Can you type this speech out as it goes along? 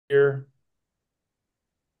here.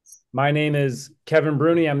 My name is Kevin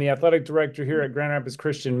Bruni. I'm the athletic director here at Grand Rapids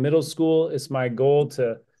Christian Middle School. It's my goal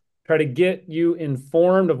to try to get you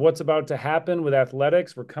informed of what's about to happen with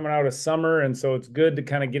athletics. We're coming out of summer, and so it's good to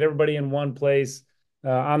kind of get everybody in one place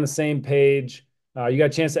on the same page. You got a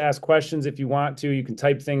chance to ask questions if you want to. You can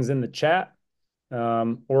type things in the chat,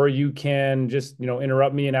 or you can just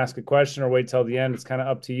interrupt me and ask a question, or wait till the end. It's kind of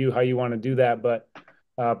up to you how you want to do that, but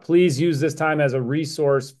please use this time as a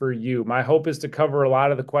resource for you. My hope is to cover a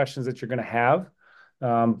lot of the questions that you're going to have.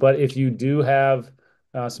 But if you do have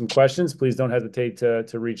some questions, please don't hesitate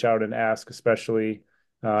to reach out and ask, especially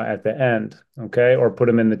at the end, okay? Or put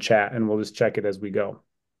them in the chat and we'll just check it as we go.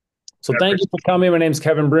 So I thank you appreciate for coming. My name's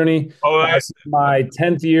Kevin Bruni. all This that. is my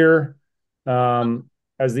 10th year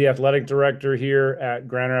as the athletic director here at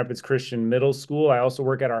Grand Rapids Christian Middle School. I also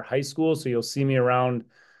work at our high school, so you'll see me around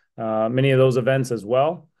many of those events as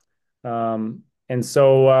well. Yeah,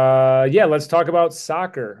 let's talk about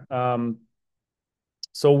soccer.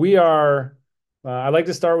 I'd like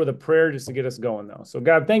to start with a prayer just to get us going, though. So,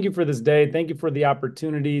 God, thank you for this day. Thank you for the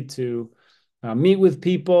opportunity to meet with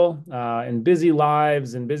people in busy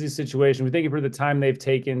lives and busy situations. We thank you for the time they've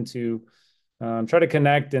taken to try to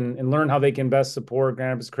connect and learn how they can best support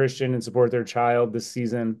Grand Rapids Christian and support their child this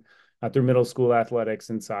season through middle school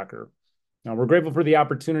athletics and soccer. We're grateful for the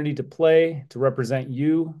opportunity to play, to represent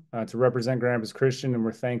you, to represent Grand Rapids Christian, and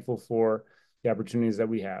we're thankful for the opportunities that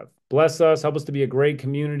we have. Bless us, help us to be a great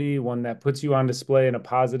community, one that puts you on display in a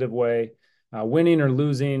positive way, winning or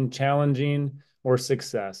losing, challenging or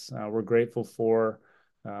success. We're grateful for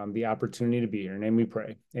the opportunity to be here. In your name we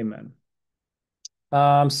pray. Amen.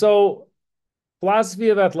 So, philosophy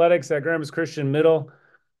of athletics at Grand Rapids Christian Middle,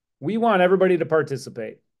 we want everybody to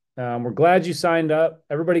participate. We're glad you signed up.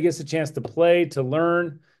 Everybody gets a chance to play, to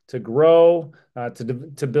learn, to grow,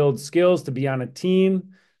 to build skills, to be on a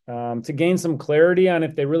team, to gain some clarity on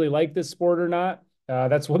if they really like this sport or not.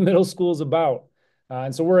 That's what middle school is about.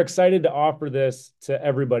 And so we're excited to offer this to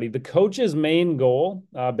everybody. The coach's main goal,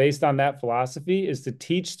 based on that philosophy, is to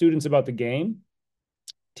teach students about the game,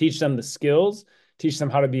 teach them the skills, teach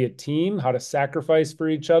them how to be a team, how to sacrifice for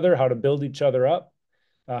each other, how to build each other up,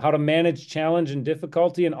 how to manage challenge and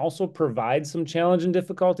difficulty, and also provide some challenge and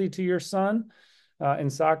difficulty to your son in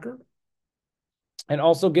soccer. And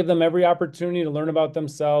also give them every opportunity to learn about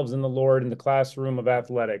themselves and the Lord in the classroom of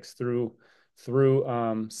athletics through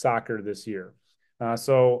soccer this year.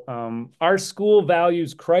 Our school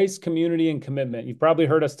values Christ, community, and commitment. You've probably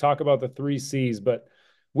heard us talk about the 3 C's, but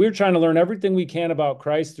we're trying to learn everything we can about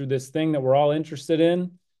Christ through this thing that we're all interested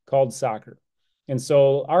in called soccer. And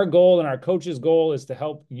so our goal and our coach's goal is to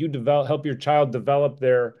help your child develop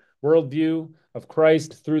their worldview of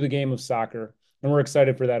Christ through the game of soccer. And we're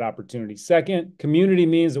excited for that opportunity. Second, community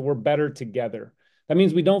means that we're better together. That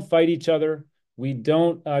means we don't fight each other. We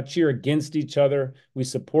don't cheer against each other. We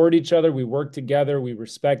support each other. We work together. We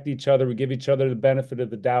respect each other. We give each other the benefit of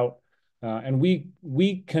the doubt. And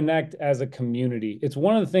we connect as a community. It's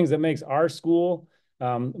one of the things that makes our school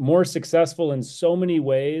more successful in so many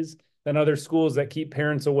ways than other schools that keep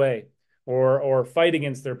parents away or fight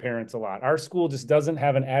against their parents a lot. Our school just doesn't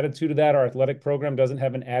have an attitude of that. Our athletic program doesn't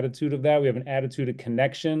have an attitude of that. We have an attitude of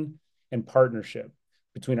connection and partnership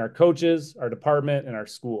between our coaches, our department, and our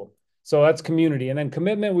school. So that's community. And then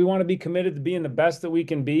commitment, we want to be committed to being the best that we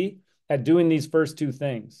can be at doing these first two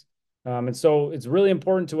things. And so it's really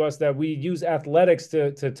important to us that we use athletics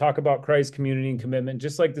to talk about Christ, community, and commitment,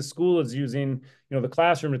 just like the school is using, the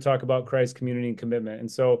classroom to talk about Christ, community, and commitment. And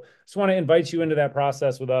so I just want to invite you into that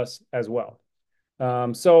process with us as well.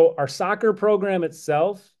 So our soccer program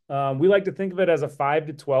itself, we like to think of it as a 5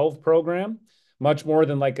 to 12 program, much more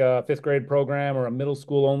than like a fifth grade program or a middle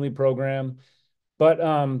school only program. But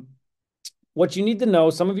what you need to know,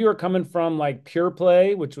 some of you are coming from like pure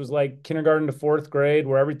play, which was like kindergarten to fourth grade,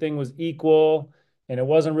 where everything was equal and it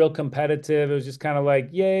wasn't real competitive. It was just kind of like,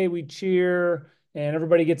 yay, we cheer and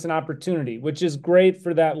everybody gets an opportunity, which is great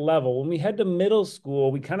for that level. When we head to middle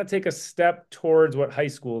school, we kind of take a step towards what high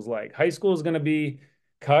school is like. High school is going to be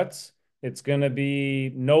cuts. It's going to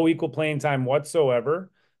be no equal playing time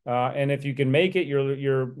whatsoever. And if you can make it,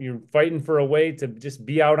 you're fighting for a way to just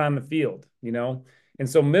be out on the field. And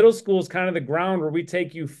so middle school is kind of the ground where we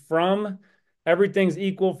take you from everything's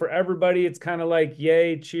equal for everybody. It's kind of like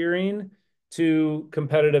yay, cheering to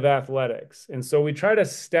competitive athletics. And so we try to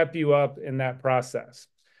step you up in that process.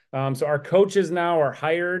 So our coaches now are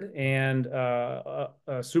hired and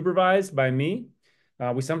supervised by me.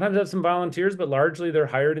 We sometimes have some volunteers, but largely they're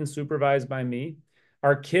hired and supervised by me.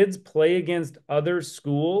 Our kids play against other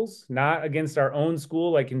schools, not against our own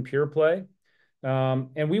school, like in pure play.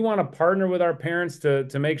 And we want to partner with our parents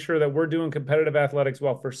to make sure that we're doing competitive athletics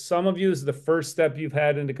well. For some of you, this is the first step you've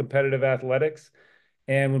had into competitive athletics.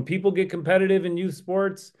 And when people get competitive in youth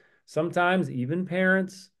sports, sometimes even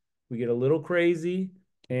parents, we get a little crazy.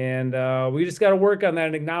 And we just got to work on that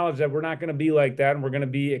and acknowledge that we're not going to be like that. And we're going to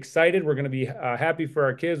be excited. We're going to be happy for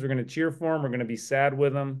our kids. We're going to cheer for them. We're going to be sad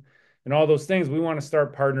with them. And all those things. We want to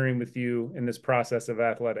start partnering with you in this process of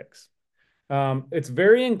athletics. It's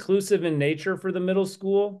very inclusive in nature for the middle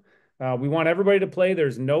school. We want everybody to play.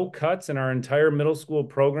 There's no cuts in our entire middle school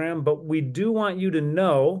program, but we do want you to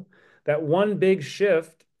know that one big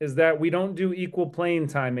shift is that we don't do equal playing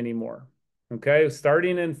time anymore. Okay,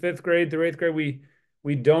 starting in fifth grade through eighth grade,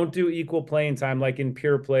 we don't do equal playing time like in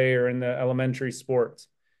pure play or in the elementary sports.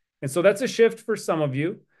 And so that's a shift for some of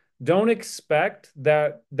you. Don't expect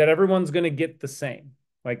that everyone's going to get the same.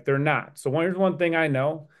 Like they're not. So here's one thing I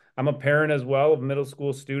know. I'm a parent as well of a middle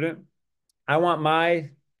school student. I want my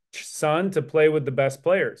son to play with the best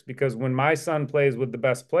players because when my son plays with the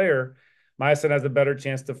best player, my son has a better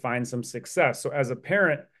chance to find some success. So as a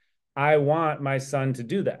parent, I want my son to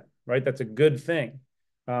do that, right? That's a good thing.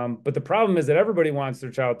 But the problem is that everybody wants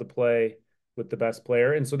their child to play with the best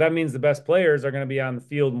player. And so that means the best players are going to be on the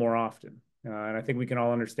field more often. And I think we can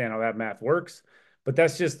all understand how that math works. But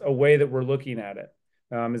that's just a way that we're looking at it.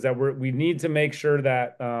 Is that we need to make sure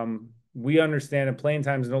that we understand that playing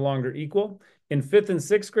time is no longer equal. In fifth and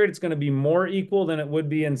sixth grade, it's going to be more equal than it would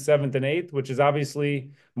be in seventh and eighth, which is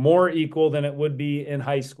obviously more equal than it would be in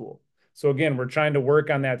high school. So again, we're trying to work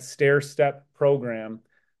on that stair step program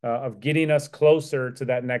of getting us closer to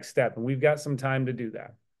that next step. And we've got some time to do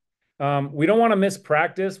that. We don't want to miss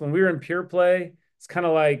practice. When we were in pure play, it's kind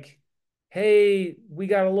of like, hey, we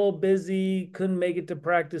got a little busy, couldn't make it to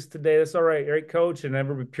practice today. That's all right, coach? And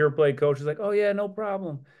every pure play coach is like, oh, yeah, no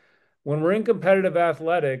problem. When we're in competitive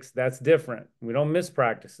athletics, that's different. We don't miss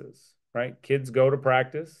practices, right? Kids go to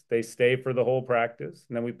practice, they stay for the whole practice,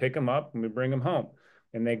 and then we pick them up and we bring them home.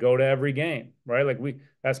 And they go to every game, right?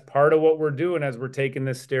 That's part of what we're doing as we're taking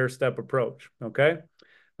this stair step approach. Okay.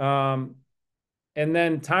 Um, and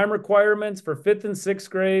then time requirements for fifth and sixth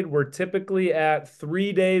grade, we're typically at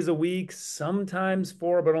 3 days a week, sometimes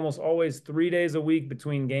four, but almost always 3 days a week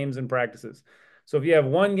between games and practices. So if you have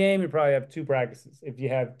one game, you probably have two practices. If you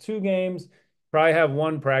have two games, probably have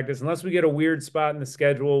one practice, unless we get a weird spot in the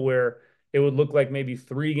schedule where it would look like maybe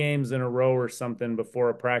 3 games in a row or something before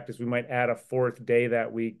a practice. We might add a fourth day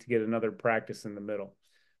that week to get another practice in the middle.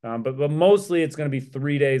 But mostly it's going to be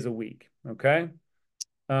 3 days a week. Okay.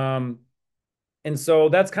 And so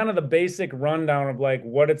that's kind of the basic rundown of like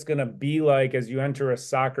what it's going to be like as you enter a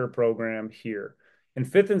soccer program here. In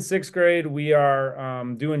fifth and sixth grade, we are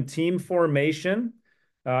doing team formation,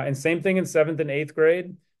 and same thing in seventh and eighth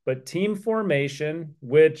grade, but team formation,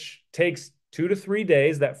 which takes 2 to 3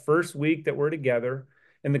 days, that first week that we're together,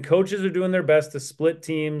 and the coaches are doing their best to split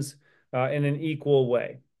teams in an equal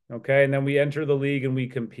way. Okay. And then we enter the league and we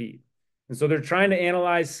compete. And so they're trying to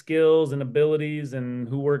analyze skills and abilities and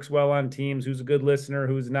who works well on teams, who's a good listener,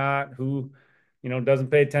 who's not, who,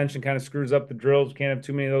 doesn't pay attention, kind of screws up the drills. We can't have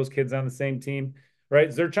too many of those kids on the same team, right?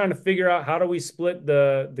 So they're trying to figure out how do we split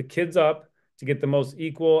the kids up to get the most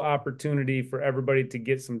equal opportunity for everybody to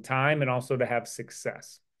get some time and also to have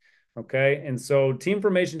success. Okay. And so team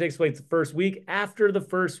formation takes place the first week. After the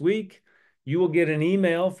first week, you will get an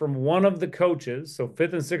email from one of the coaches. So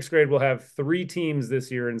fifth and sixth grade will have 3 teams this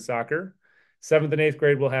year in soccer. Seventh and eighth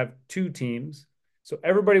grade will have 2 teams. So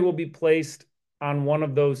everybody will be placed on one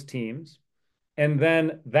of those teams. And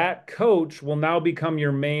then that coach will now become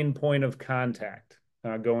your main point of contact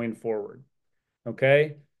going forward.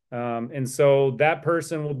 Okay. And so that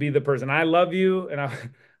person will be the person. I love you and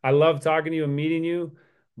I love talking to you and meeting you,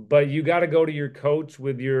 but you got to go to your coach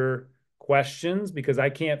with your questions because I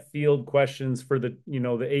can't field questions for the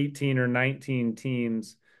 18 or 19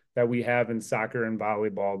 teams that we have in soccer and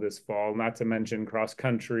volleyball this fall, not to mention cross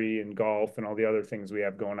country and golf and all the other things we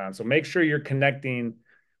have going on. So make sure you're connecting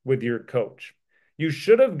with your coach. You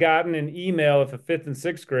should have gotten an email if a fifth and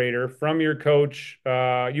sixth grader from your coach.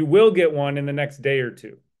 You will get one in the next day or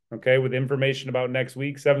two, okay, with information about next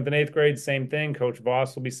week. Seventh and eighth grade, same thing. Coach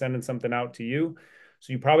Voss will be sending something out to you.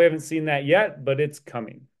 So you probably haven't seen that yet, but it's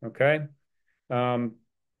coming, okay?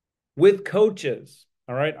 With coaches,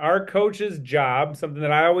 all right, our coach's job, something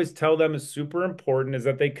that I always tell them is super important, is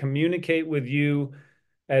that they communicate with you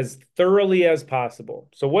as thoroughly as possible.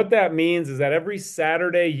 So what that means is that every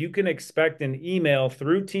Saturday you can expect an email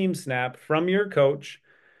through TeamSnap from your coach,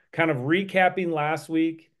 kind of recapping last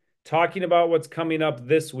week, talking about what's coming up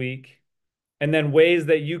this week, And then ways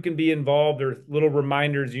that you can be involved or little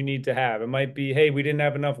reminders you need to have. It might be, hey, we didn't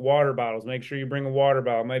have enough water bottles. Make sure you bring a water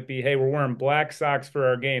bottle. It might be, hey, we're wearing black socks for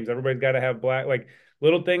our games. Everybody's got to have black, like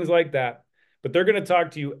little things like that. But they're going to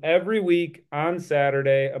talk to you every week on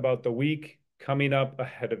Saturday about the week coming up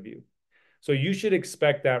ahead of you. So you should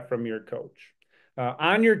expect that from your coach.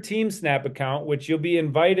 On your Team Snap account, which you'll be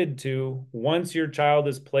invited to once your child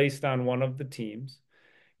is placed on one of the teams,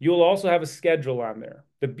 you'll also have a schedule on there.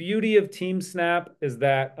 The beauty of Team Snap is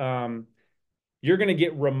that you're going to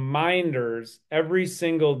get reminders every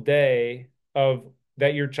single day of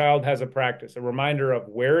that your child has a practice, a reminder of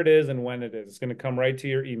where it is and when it is. It's going to come right to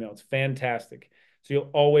your email. It's fantastic. So you'll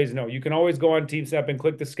always know. You can always go on Team Snap and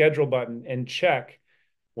click the schedule button and check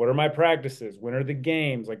what are my practices? When are the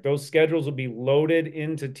games? Like those schedules will be loaded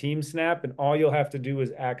into Team Snap, and all you'll have to do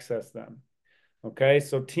is access them. Okay,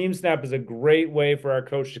 so Team Snap is a great way for our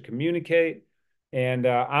coach to communicate. And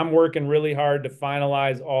I'm working really hard to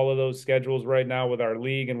finalize all of those schedules right now with our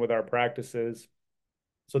league and with our practices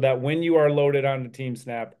so that when you are loaded onto Team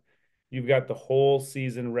Snap, you've got the whole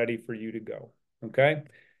season ready for you to go. Okay,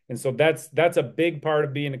 and so that's a big part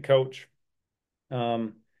of being a coach.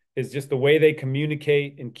 Is just the way they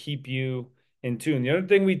communicate and keep you in tune. The other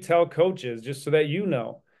thing we tell coaches, just so that you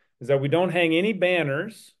know, is that we don't hang any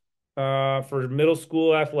banners for middle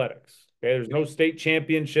school athletics. Okay, there's no state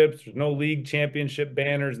championships, there's no league championship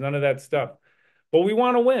banners, none of that stuff. But we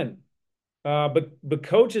want to win. But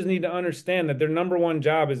coaches need to understand that their number one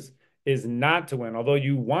job is not to win. Although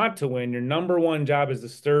you want to win, your number one job is to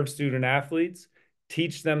serve student athletes,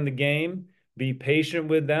 teach them the game, be patient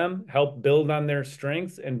with them, help build on their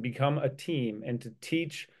strengths, and become a team, and to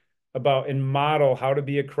teach about and model how to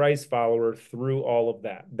be a Christ follower through all of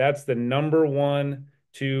that. That's the number one,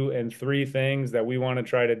 two, and three things that we want to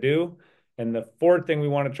try to do. And the fourth thing we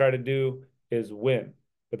want to try to do is win.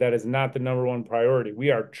 But that is not the number one priority.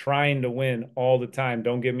 We are trying to win all the time.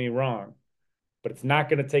 Don't get me wrong. But it's not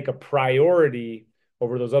going to take a priority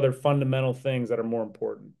over those other fundamental things that are more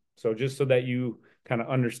important. So just so that you kind of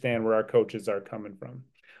understand where our coaches are coming from.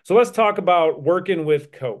 So let's talk about working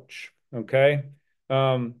with coach. Okay.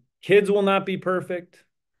 Kids will not be perfect,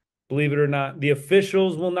 believe it or not. The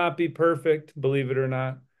officials will not be perfect, believe it or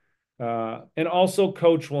not. And also,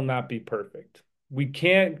 coach will not be perfect. We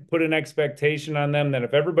can't put an expectation on them that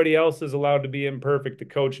if everybody else is allowed to be imperfect, the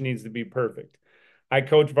coach needs to be perfect. I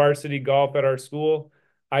coach varsity golf at our school.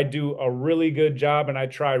 I do a really good job and I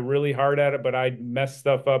try really hard at it, but I mess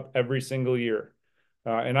stuff up every single year.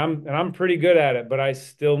 And I'm pretty good at it, but I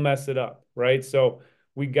still mess it up, right? So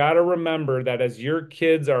we got to remember that as your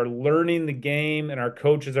kids are learning the game and our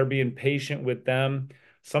coaches are being patient with them,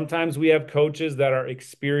 sometimes we have coaches that are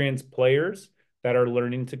experienced players that are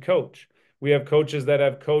learning to coach. We have coaches that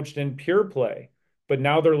have coached in pure play, but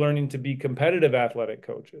now they're learning to be competitive athletic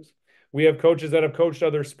coaches. We have coaches that have coached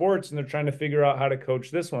other sports and they're trying to figure out how to coach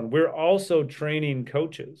this one. We're also training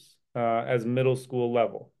coaches as middle school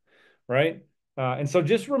level, right? And so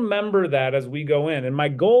just remember that as we go in. And my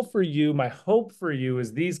goal for you, my hope for you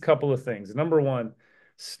is these couple of things. Number one,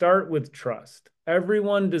 start with trust.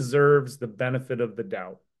 Everyone deserves the benefit of the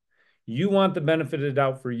doubt. You want the benefit of the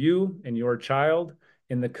doubt for you and your child,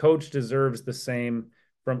 and the coach deserves the same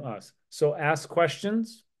from us. So ask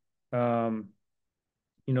questions. You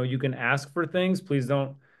can ask for things. Please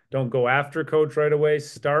don't go after coach right away.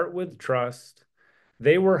 Start with trust.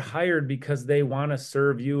 They were hired because they want to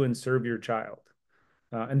serve you and serve your child.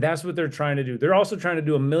 And that's what they're trying to do. They're also trying to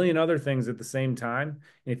do a million other things at the same time.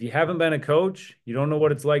 And if you haven't been a coach, you don't know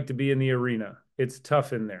what it's like to be in the arena. It's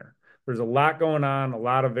tough in there. There's a lot going on, a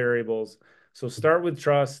lot of variables. So start with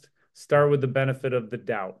trust, start with the benefit of the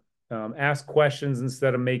doubt. Ask questions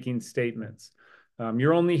instead of making statements.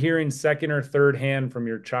 You're only hearing second or third hand from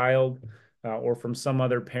your child or from some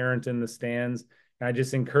other parent in the stands. And I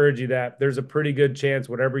just encourage you that there's a pretty good chance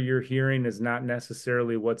whatever you're hearing is not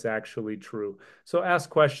necessarily what's actually true. So ask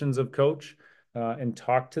questions of coach and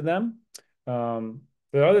talk to them.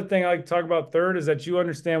 The other thing I like to talk about third is that you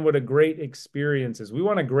understand what a great experience is. We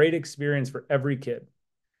want a great experience for every kid.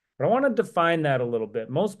 But I want to define that a little bit.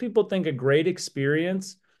 Most people think a great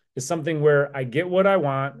experience is something where I get what I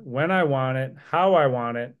want, when I want it, how I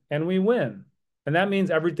want it, and we win. And that means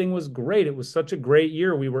everything was great. It was such a great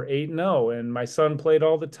year. We were 8-0, and my son played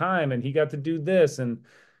all the time, and he got to do this. And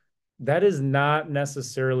that is not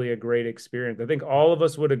necessarily a great experience. I think all of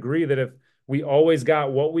us would agree that if we always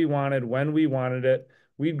got what we wanted when we wanted it,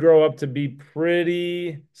 we'd grow up to be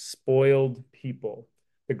pretty spoiled people.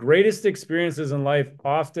 The greatest experiences in life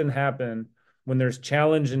often happen when there's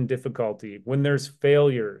challenge and difficulty, when there's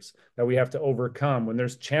failures that we have to overcome, when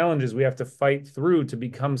there's challenges we have to fight through to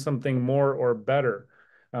become something more or better.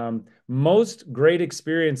 Most great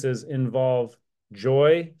experiences involve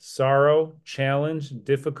joy, sorrow, challenge,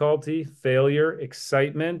 difficulty, failure,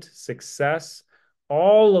 excitement, success,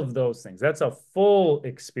 all of those things. That's a full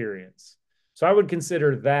experience. So I would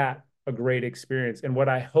consider that a great experience. And what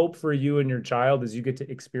I hope for you and your child is you get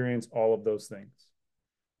to experience all of those things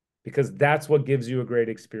because that's what gives you a great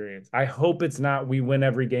experience. I hope it's not we win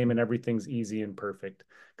every game and everything's easy and perfect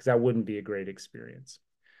because that wouldn't be a great experience.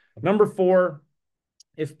 Number four,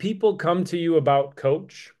 if people come to you about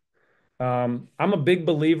coach, I'm a big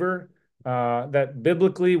believer that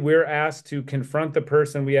biblically we're asked to confront the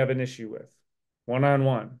person we have an issue with one on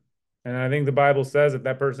one. And I think the Bible says if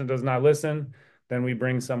that person does not listen, then we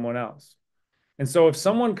bring someone else. And so if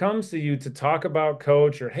someone comes to you to talk about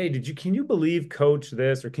coach or, hey, can you believe coach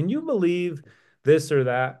this? Or can you believe this or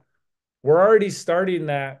that? We're already starting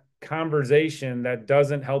that conversation that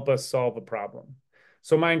doesn't help us solve a problem.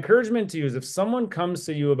 So my encouragement to you is if someone comes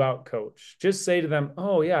to you about coach, just say to them,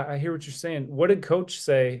 oh yeah, I hear what you're saying. What did coach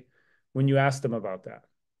say when you asked them about that?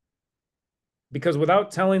 Because without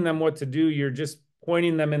telling them what to do, you're just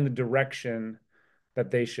pointing them in the direction that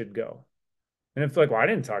they should go. And if like, well, I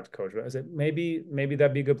didn't talk to coach, but I said, maybe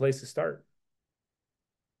that'd be a good place to start.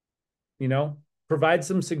 Provide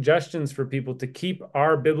some suggestions for people to keep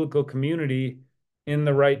our biblical community in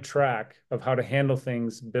the right track of how to handle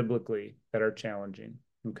things biblically that are challenging.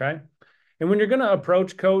 Okay. And when you're going to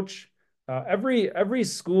approach coach, every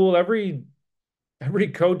school, every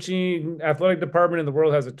coaching athletic department in the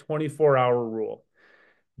world has a 24-hour rule.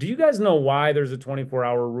 Do you guys know why there's a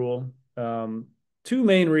 24-hour rule? Two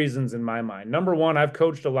main reasons in my mind. Number one, I've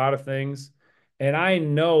coached a lot of things, and I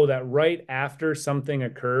know that right after something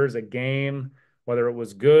occurs, a game, whether it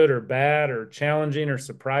was good or bad or challenging or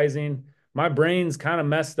surprising, my brain's kind of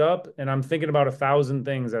messed up and I'm thinking about 1,000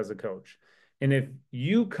 things as a coach. And if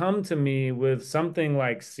you come to me with something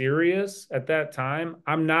like serious at that time,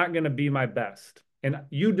 I'm not going to be my best. And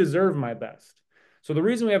you deserve my best. So the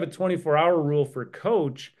reason we have a 24-hour rule for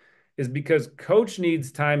coach is because coach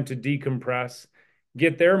needs time to decompress,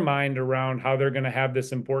 get their mind around how they're going to have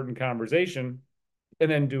this important conversation, and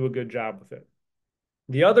then do a good job with it.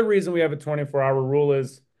 The other reason we have a 24-hour rule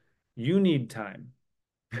is you need time.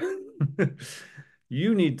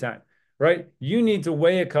 You need time, right? You need to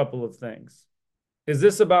weigh a couple of things. Is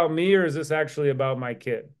this about me or is this actually about my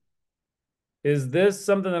kid? Is this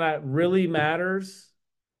something that really matters?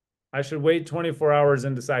 I should wait 24 hours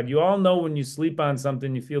and decide. You all know when you sleep on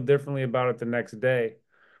something, you feel differently about it the next day.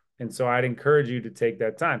 And so I'd encourage you to take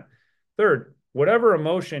that time. Third, whatever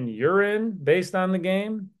emotion you're in based on the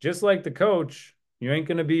game, just like the coach, you ain't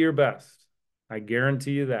going to be your best. I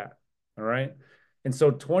guarantee you that. All right. And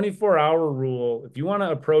so 24-hour rule, if you want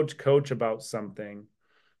to approach coach about something,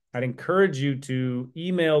 I'd encourage you to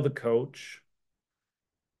email the coach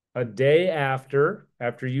a day after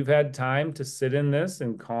you've had time to sit in this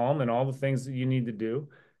and calm and all the things that you need to do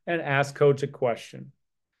and ask coach a question.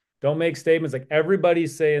 Don't make statements like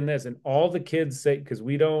everybody's saying this and all the kids say, because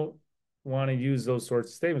we don't want to use those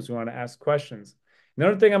sorts of statements. We want to ask questions.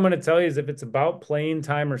 Another thing I'm going to tell you is if it's about playing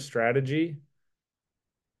time or strategy,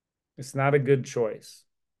 it's not a good choice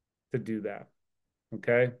to do that.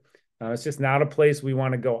 Okay. It's just not a place we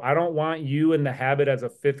want to go. I don't want you in the habit as a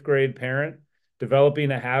fifth grade parent developing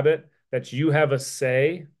a habit that you have a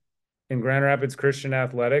say in Grand Rapids Christian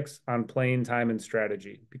Athletics on playing time and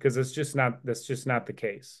strategy, because that's just not the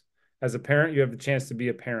case. As a parent, you have the chance to be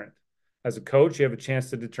a parent. As a coach, you have a chance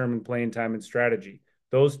to determine playing time and strategy.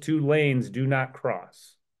 Those two lanes do not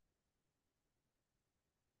cross.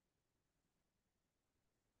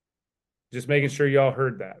 Just making sure y'all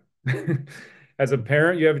heard that. As a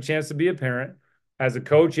parent, you have a chance to be a parent. As a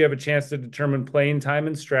coach, you have a chance to determine playing time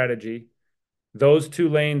and strategy. Those two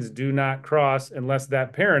lanes do not cross unless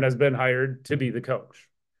that parent has been hired to be the coach.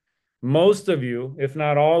 Most of you, if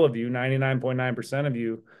not all of you, 99.9% of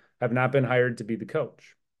you have not been hired to be the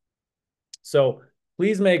coach. So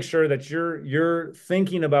please make sure that you're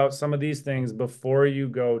thinking about some of these things before you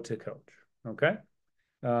go to coach. Okay.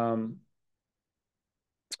 So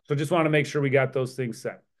just want to make sure we got those things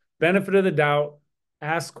set. Benefit of the doubt,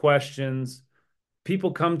 ask questions.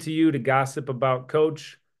 People come to you to gossip about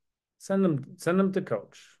coach, send them to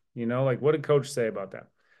coach. Like what did coach say about that?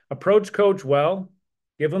 Approach coach well,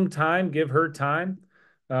 give him time, give her time.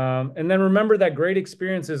 And then remember that great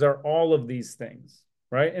experiences are all of these things,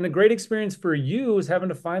 right? And a great experience for you is having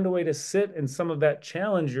to find a way to sit in some of that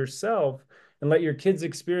challenge yourself and let your kids'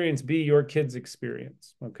 experience be your kids'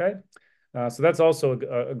 experience, okay? So that's also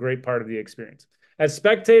a great part of the experience. As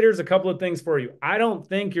spectators, a couple of things for you. I don't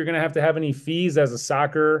think you're going to have any fees as a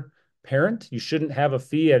soccer parent. You shouldn't have a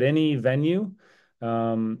fee at any venue.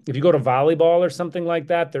 If you go to volleyball or something like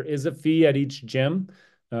that, there is a fee at each gym.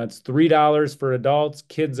 It's $3 for adults,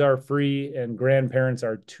 kids are free, and grandparents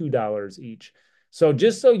are $2 each. So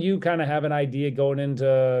just so you kind of have an idea going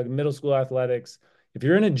into middle school athletics, if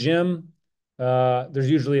you're in a gym, there's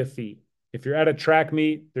usually a fee. If you're at a track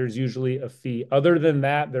meet, there's usually a fee. Other than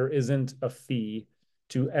that, there isn't a fee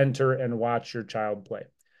to enter and watch your child play.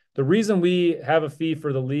 The reason we have a fee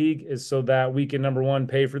for the league is so that we can, number one,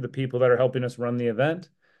 pay for the people that are helping us run the event.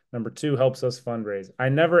 Number two, helps us fundraise. I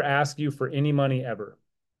never ask you for any money ever,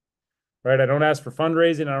 right? I don't ask for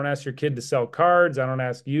fundraising. I don't ask your kid to sell cards. I don't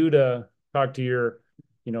ask you to talk to your,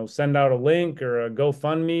 send out a link or a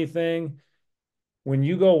GoFundMe thing. When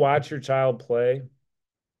you go watch your child play,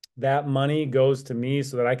 that money goes to me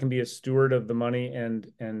so that I can be a steward of the money and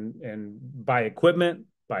buy equipment,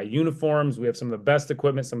 buy uniforms. We have some of the best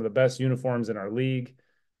equipment, some of the best uniforms in our league,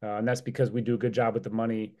 and that's because we do a good job with the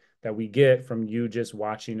money that we get from you just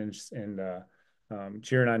watching and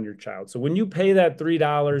cheering on your child. So when you pay that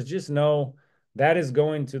 $3, just know that is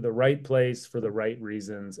going to the right place for the right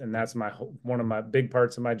reasons, and that's one of my big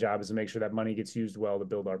parts of my job is to make sure that money gets used well to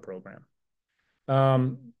build our program.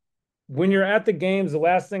 When you're at the games, the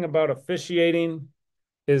last thing about officiating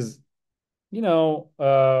is, you know,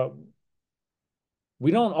 uh,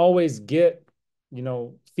 we don't always get,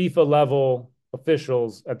 FIFA level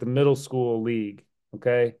officials at the middle school league.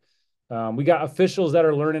 Okay. We got officials that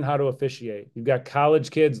are learning how to officiate. You've got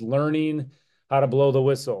college kids learning how to blow the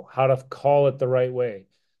whistle, how to call it the right way.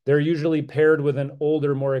 They're usually paired with an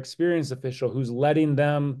older, more experienced official who's letting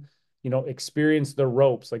them, experience the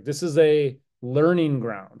ropes. Like this is a learning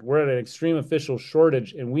ground. We're at an extreme official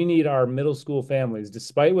shortage, and we need our middle school families,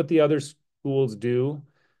 despite what the other schools do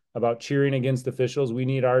about cheering against officials, we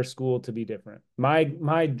need our school to be different.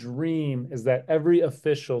 My dream is that every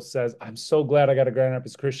official says, I'm so glad I got a Grand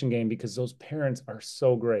Rapids Christian game because those parents are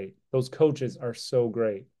so great. Those coaches are so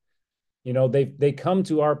great. They come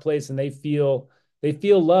to our place and they feel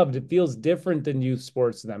loved. It feels different than youth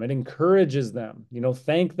sports to them. It encourages them.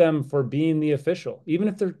 Thank them for being the official. Even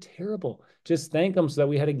if they're terrible, just thank them so that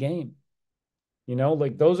we had a game.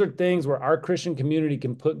 Like those are things where our Christian community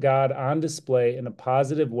can put God on display in a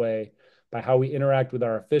positive way by how we interact with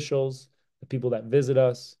our officials, the people that visit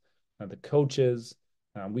us, the coaches.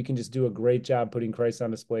 We can just do a great job putting Christ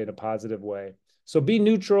on display in a positive way. So be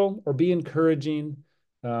neutral or be encouraging.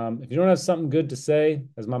 If you don't have something good to say,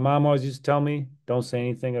 as my mom always used to tell me, don't say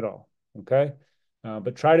anything at all. Okay.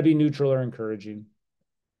 But try to be neutral or encouraging.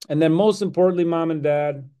 And then most importantly, mom and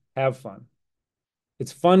dad, have fun.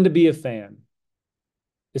 It's fun to be a fan.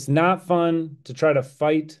 It's not fun to try to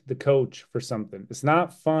fight the coach for something. It's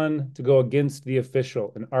not fun to go against the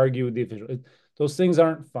official and argue with the official. Those things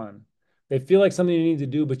aren't fun. They feel like something you need to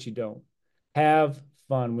do, but you don't. Have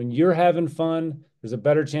fun. When you're having fun, there's a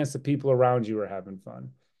better chance that people around you are having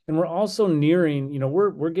fun. And we're also nearing,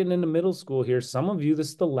 we're getting into middle school here. Some of you,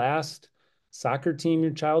 this is the last soccer team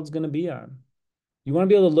your child's going to be on. You want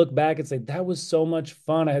to be able to look back and say, that was so much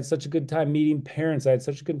fun. I had such a good time meeting parents. I had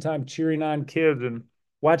such a good time cheering on kids and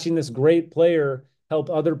watching this great player help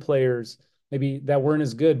other players maybe that weren't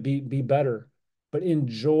as good be better. But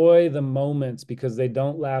enjoy the moments because they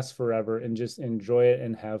don't last forever, and just enjoy it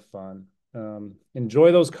and have fun.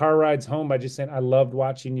 Enjoy those car rides home by just saying, I loved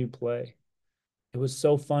watching you play. It was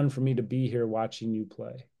so fun for me to be here watching you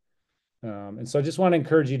play. And so I just want to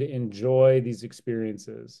encourage you to enjoy these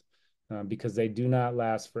experiences because they do not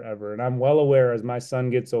last forever. And I'm well aware as my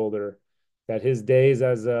son gets older that his days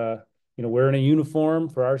as wearing a uniform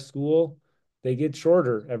for our school, they get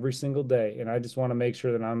shorter every single day. And I just want to make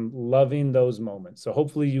sure that I'm loving those moments. So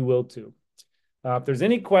hopefully you will too. If there's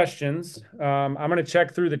any questions, I'm going to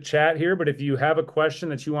check through the chat here, but if you have a question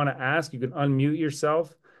that you want to ask, you can unmute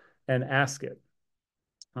yourself and ask it.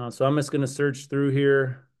 So I'm just going to search through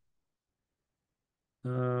here.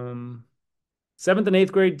 Seventh and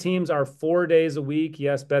eighth grade teams are 4 days a week.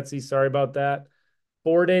 Yes, Betsy, sorry about that.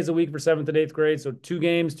 4 days a week for seventh and eighth grade. So 2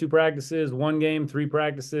 games, 2 practices, 1 game, 3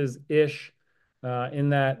 practices ish in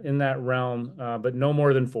that realm, but no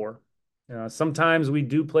more than 4. Sometimes we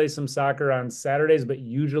do play some soccer on Saturdays, but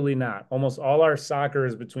usually not. Almost all our soccer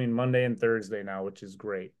is between Monday and Thursday now, which is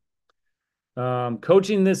great.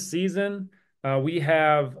 Coaching this season, we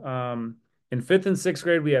have in 5th and 6th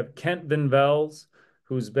grade, we have Kent Van Vels,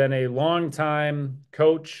 who's been a longtime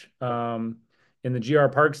coach in the GR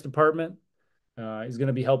Parks department. He's going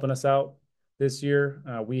to be helping us out this year.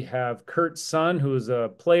 We have Kurt Sun, who is a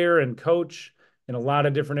player and coach in a lot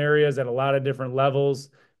of different areas at a lot of different levels.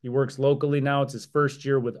 He works locally now. It's his first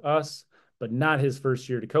year with us, but not his first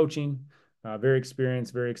year to coaching. Very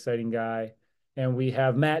experienced, very exciting guy. And we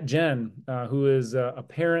have Matt Jen, who is a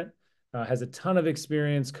parent, has a ton of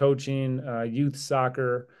experience coaching youth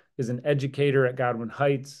soccer, is an educator at Godwin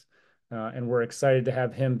Heights. And we're excited to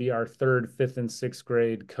have him be our third, fifth, and sixth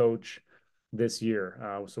grade coach this year.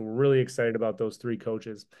 So we're really excited about those three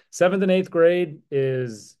coaches. Seventh and eighth grade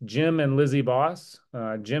is Jim and Lizzie Boss.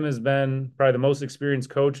 Jim has been probably the most experienced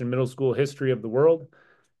coach in middle school history of the world.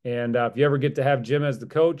 And if you ever get to have Jim as the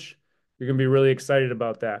coach, you're going to be really excited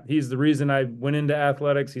about that. He's the reason I went into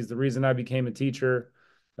athletics. He's the reason I became a teacher.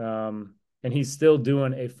 And he's still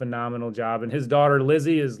doing a phenomenal job. And his daughter,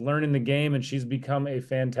 Lizzie, is learning the game, and she's become a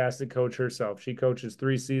fantastic coach herself. She coaches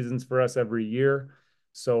 3 seasons for us every year.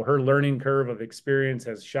 So her learning curve of experience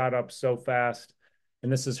has shot up so fast.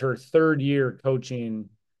 And this is her third year coaching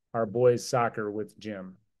our boys soccer with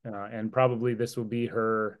Jim. And probably this will be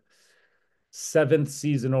her seventh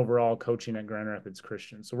season overall coaching at Grand Rapids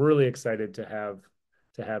Christian. So we're really excited to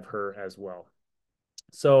have her as well.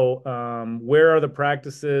 So where are the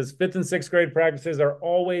practices? Fifth and sixth grade practices are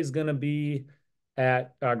always going to be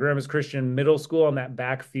at Grand Rapids Christian Middle School on that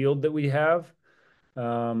back field that we have.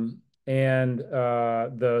 And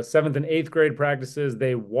the seventh and eighth grade practices,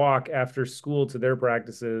 they walk after school to their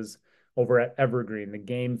practices over at Evergreen, the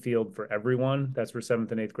game field for everyone. That's where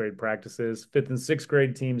seventh and eighth grade practices. Fifth and sixth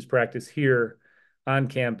grade teams practice here on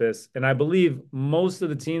campus. And I believe most of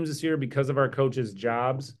the teams this year, because of our coaches'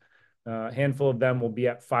 jobs, a handful of them will be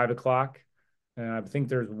at 5 o'clock. And I think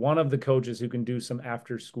there's one of the coaches who can do some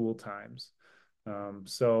after school times.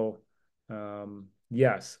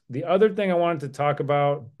 Yes. The other thing I wanted to talk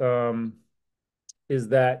about is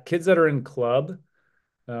that kids that are in club,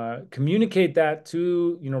 communicate that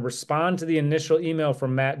to, respond to the initial email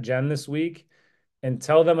from Matt Jen this week and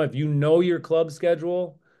tell them if you know your club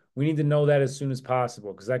schedule, we need to know that as soon as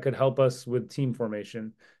possible because that could help us with team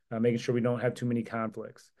formation, making sure we don't have too many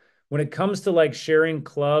conflicts. When it comes to like sharing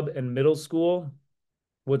club and middle school,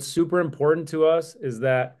 what's super important to us is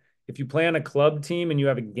that if you play on a club team and you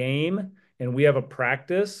have a game and we have a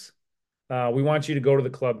practice, we want you to go to the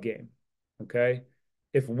club game. Okay.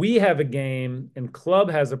 If we have a game and club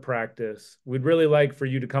has a practice, we'd really like for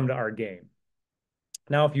you to come to our game.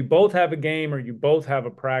 Now, if you both have a game or you both have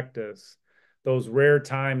a practice, those rare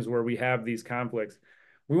times where we have these conflicts,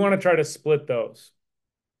 we want to try to split those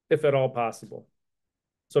if at all possible.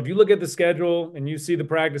 So if you look at the schedule and you see the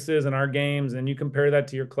practices and our games and you compare that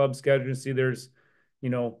to your club schedule and see there's,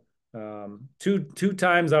 two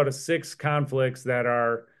times out of 6 conflicts that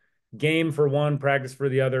are game for one, practice for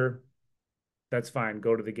the other, that's fine.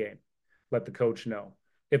 Go to the game. Let the coach know.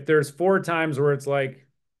 If there's 4 times where it's like,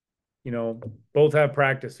 both have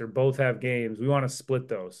practice or both have games, we want to split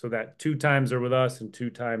those so that 2 times are with us and 2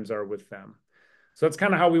 times are with them. So that's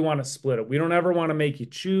kind of how we want to split it. We don't ever want to make you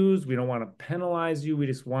choose. We don't want to penalize you. We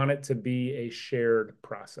just want it to be a shared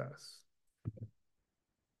process.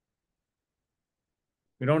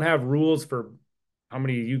 We don't have rules for how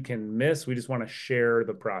many you can miss. We just want to share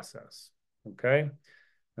the process. Okay.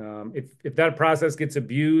 If that process gets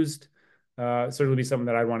abused, certainly be something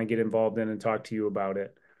that I'd want to get involved in and talk to you about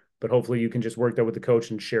it. But hopefully you can just work that with the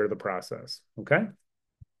coach and share the process. Okay.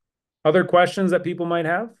 Other questions that people might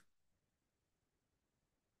have?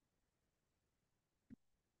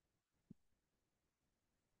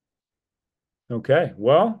 Okay.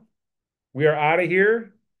 Well, we are out of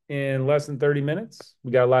here in less than 30 minutes.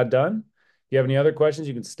 We got a lot done. If you have any other questions,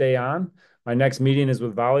 you can stay on. My next meeting is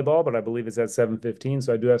with volleyball, but I believe it's at 7:15.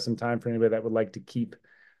 So I do have some time for anybody that would like to keep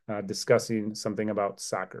discussing something about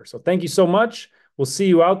soccer. So thank you so much. We'll see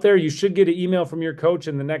you out there. You should get an email from your coach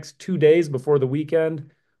in the next 2 days before the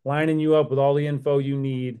weekend, lining you up with all the info you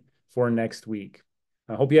need for next week.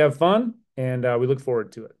 I hope you have fun, and we look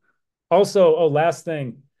forward to it. Also, last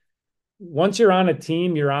thing. Once you're on a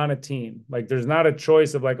team, you're on a team. Like there's not a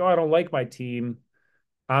choice of like, oh, I don't like my team,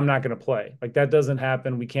 I'm not going to play. Like that doesn't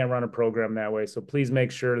happen. We can't run a program that way. So please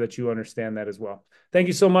make sure that you understand that as well. Thank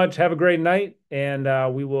you so much. Have a great night, and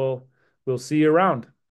we'll see you around.